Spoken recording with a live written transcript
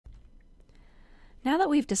Now that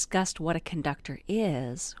we've discussed what a conductor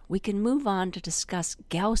is, we can move on to discuss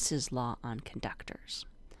Gauss's law on conductors.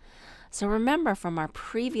 So remember from our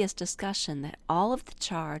previous discussion that all of the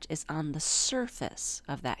charge is on the surface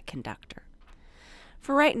of that conductor.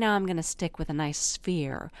 For right now I'm going to stick with a nice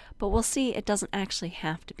sphere, but we'll see it doesn't actually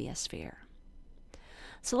have to be a sphere.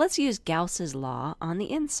 So let's use Gauss's law on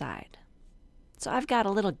the inside. So I've got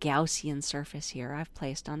a little Gaussian surface here I've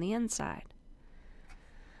placed on the inside.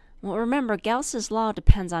 Well, remember, Gauss's law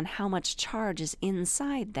depends on how much charge is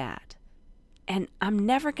inside that. And I'm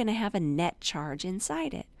never going to have a net charge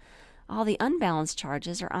inside it. All the unbalanced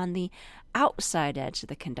charges are on the outside edge of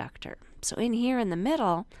the conductor. So in here in the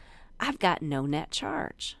middle, I've got no net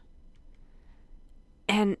charge.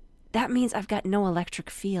 And that means I've got no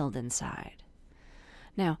electric field inside.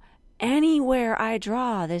 Now, anywhere I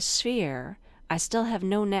draw this sphere, I still have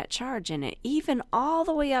no net charge in it, even all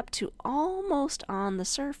the way up to almost on the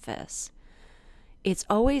surface. It's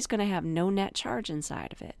always going to have no net charge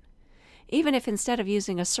inside of it. Even if instead of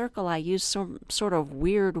using a circle I use some sort of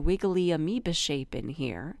weird wiggly amoeba shape in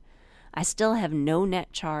here, I still have no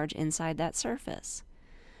net charge inside that surface.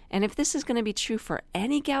 And if this is going to be true for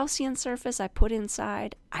any Gaussian surface I put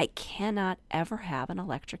inside, I cannot ever have an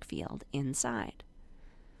electric field inside.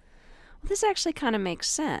 Well, this actually kind of makes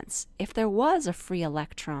sense. If there was a free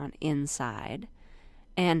electron inside,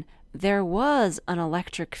 and there was an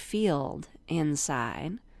electric field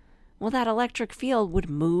inside, well, that electric field would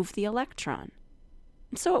move the electron.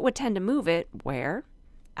 So it would tend to move it where?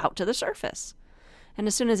 Out to the surface. And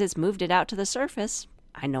as soon as it's moved it out to the surface,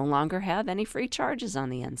 I no longer have any free charges on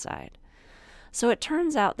the inside. So it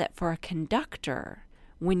turns out that for a conductor,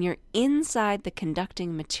 when you're inside the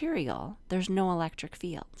conducting material, there's no electric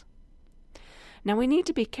field. Now we need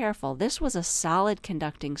to be careful. This was a solid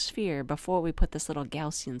conducting sphere before we put this little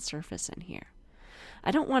Gaussian surface in here. I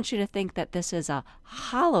don't want you to think that this is a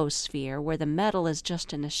hollow sphere where the metal is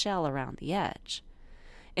just in a shell around the edge.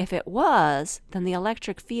 If it was, then the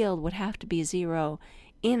electric field would have to be zero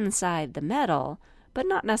inside the metal, but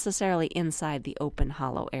not necessarily inside the open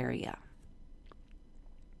hollow area.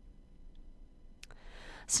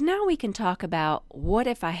 So now we can talk about what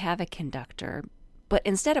if I have a conductor, but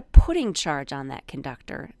instead of putting charge on that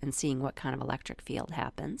conductor and seeing what kind of electric field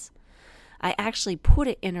happens, I actually put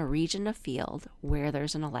it in a region of field where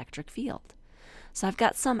there's an electric field. So I've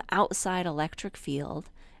got some outside electric field,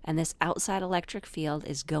 and this outside electric field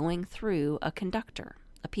is going through a conductor,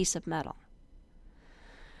 a piece of metal.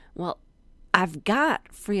 Well, I've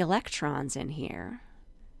got free electrons in here,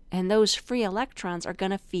 and those free electrons are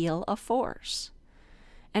going to feel a force.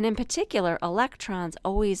 And in particular, electrons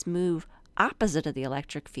always move opposite of the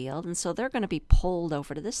electric field, and so they're going to be pulled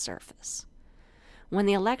over to this surface. When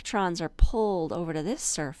the electrons are pulled over to this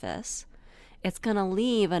surface, it's going to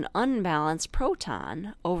leave an unbalanced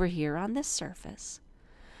proton over here on this surface.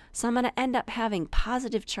 So I'm going to end up having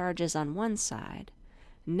positive charges on one side,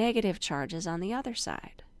 negative charges on the other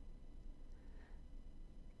side.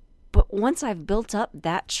 But once I've built up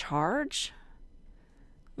that charge,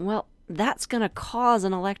 well, that's going to cause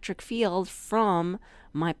an electric field from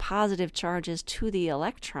my positive charges to the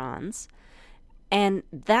electrons, and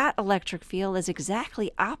that electric field is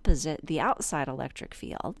exactly opposite the outside electric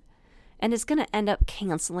field, and it's going to end up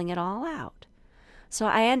canceling it all out. So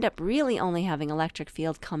I end up really only having electric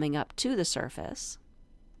field coming up to the surface,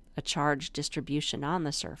 a charge distribution on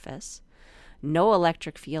the surface, no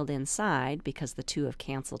electric field inside because the two have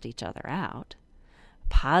canceled each other out,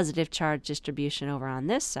 positive charge distribution over on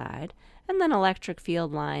this side, and then electric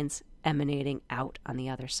field lines emanating out on the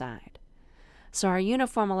other side. So our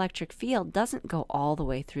uniform electric field doesn't go all the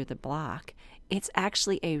way through the block. It's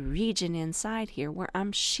actually a region inside here where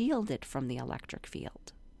I'm shielded from the electric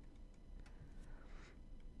field.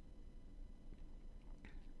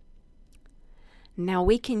 Now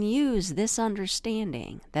we can use this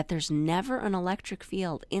understanding that there's never an electric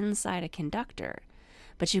field inside a conductor,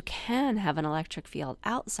 but you can have an electric field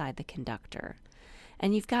outside the conductor,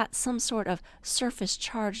 and you've got some sort of surface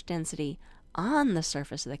charge density on the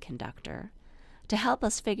surface of the conductor to help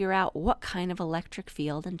us figure out what kind of electric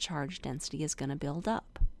field and charge density is going to build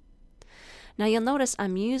up. Now you'll notice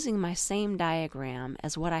I'm using my same diagram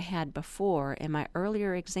as what I had before in my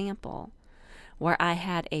earlier example, where I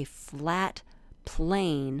had a flat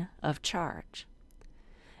plane of charge.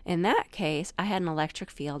 In that case, I had an electric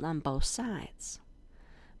field on both sides.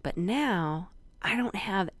 But now, I don't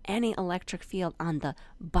have any electric field on the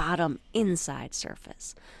bottom inside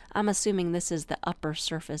surface. I'm assuming this is the upper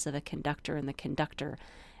surface of a conductor, and the conductor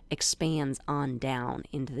expands on down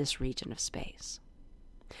into this region of space.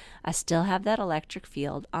 I still have that electric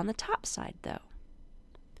field on the top side, though.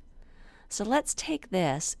 So let's take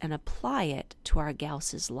this and apply it to our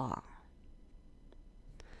Gauss's law.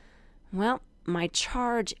 Well, my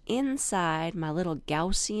charge inside my little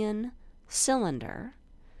Gaussian cylinder,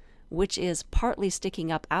 which is partly sticking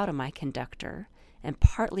up out of my conductor and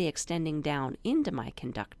partly extending down into my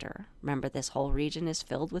conductor. Remember, this whole region is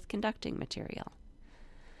filled with conducting material.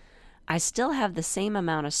 I still have the same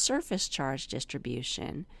amount of surface charge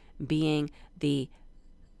distribution, being the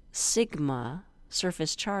sigma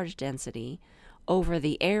surface charge density over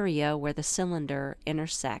the area where the cylinder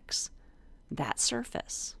intersects that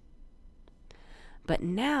surface. But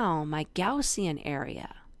now my Gaussian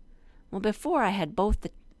area, well, before I had both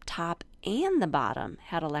the top and the bottom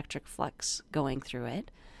had electric flux going through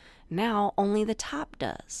it. Now only the top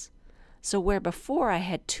does. So where before I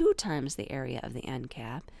had 2 times the area of the end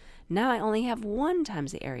cap, now I only have 1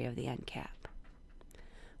 times the area of the end cap.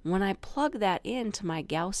 When I plug that into my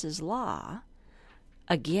Gauss's law,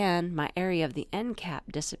 again, my area of the end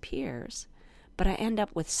cap disappears, but I end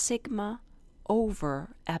up with sigma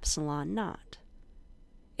over epsilon naught.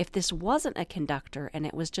 If this wasn't a conductor and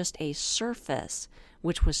it was just a surface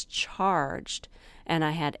which was charged and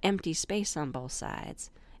I had empty space on both sides,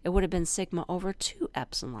 it would have been sigma over 2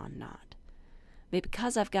 epsilon naught. But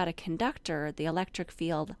because I've got a conductor, the electric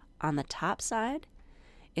field on the top side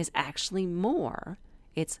is actually more.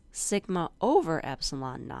 It's sigma over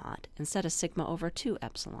epsilon naught instead of sigma over 2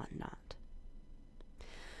 epsilon naught.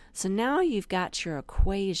 So now you've got your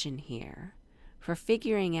equation here for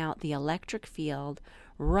figuring out the electric field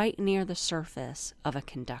right near the surface of a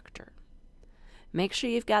conductor. Make sure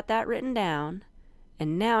you've got that written down,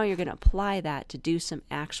 and now you're going to apply that to do some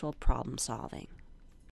actual problem solving.